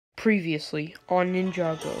Previously on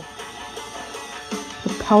Ninjago.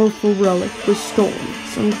 A powerful relic was stolen,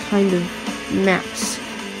 some kind of mask.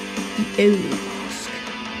 The only mask.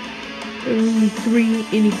 There are only 3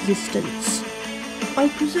 in existence. I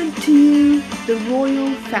present to you the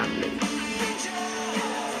royal family.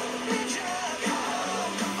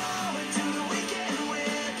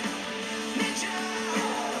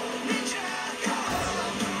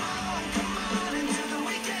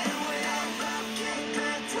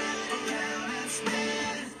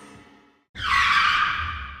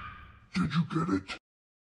 Did you get it?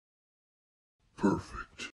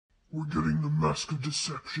 Perfect. We're getting the Mask of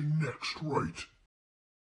Deception next, right?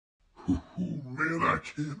 Man, I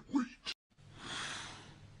can't wait.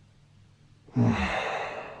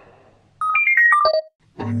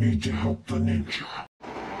 I need to help the ninja.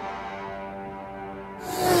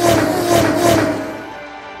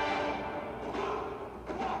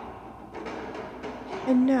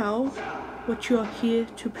 And now, what you are here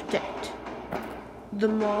to protect. The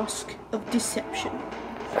Mask of Deception.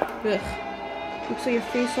 Ugh. Looks like a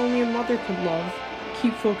face only a mother could love.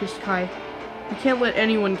 Keep focused, Kai. You can't let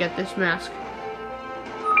anyone get this mask.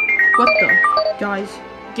 What the? Guys,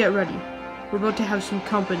 get ready. We're about to have some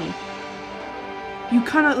company. You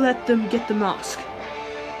cannot let them get the mask.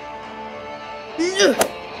 Ugh.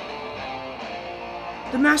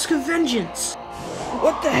 The Mask of Vengeance.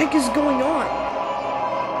 What the heck is going on?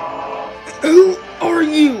 Who are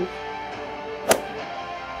you?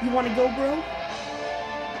 You wanna go, bro?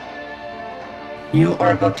 You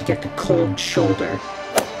are about to get the cold shoulder.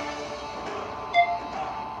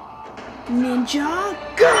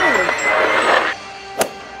 Ninjago!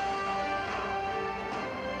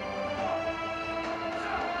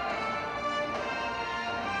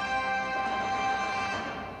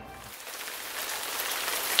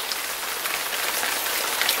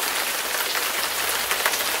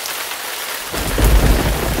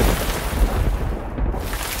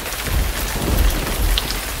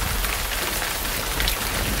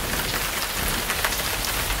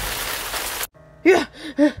 Yeah.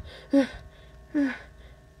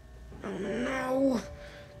 Oh no.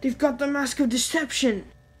 They've got the Mask of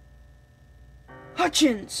Deception.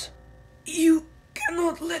 Hutchins, you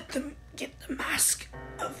cannot let them get the Mask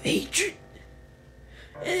of Hatred.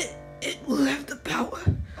 It will have the power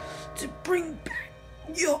to bring back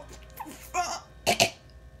your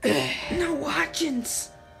No, Hutchins.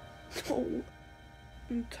 No.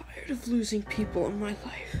 I'm tired of losing people in my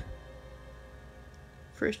life.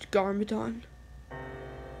 First Garmadon.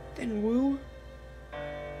 Then Wu.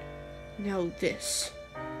 Now this.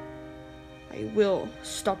 I will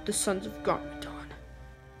stop the Sons of Garmadon.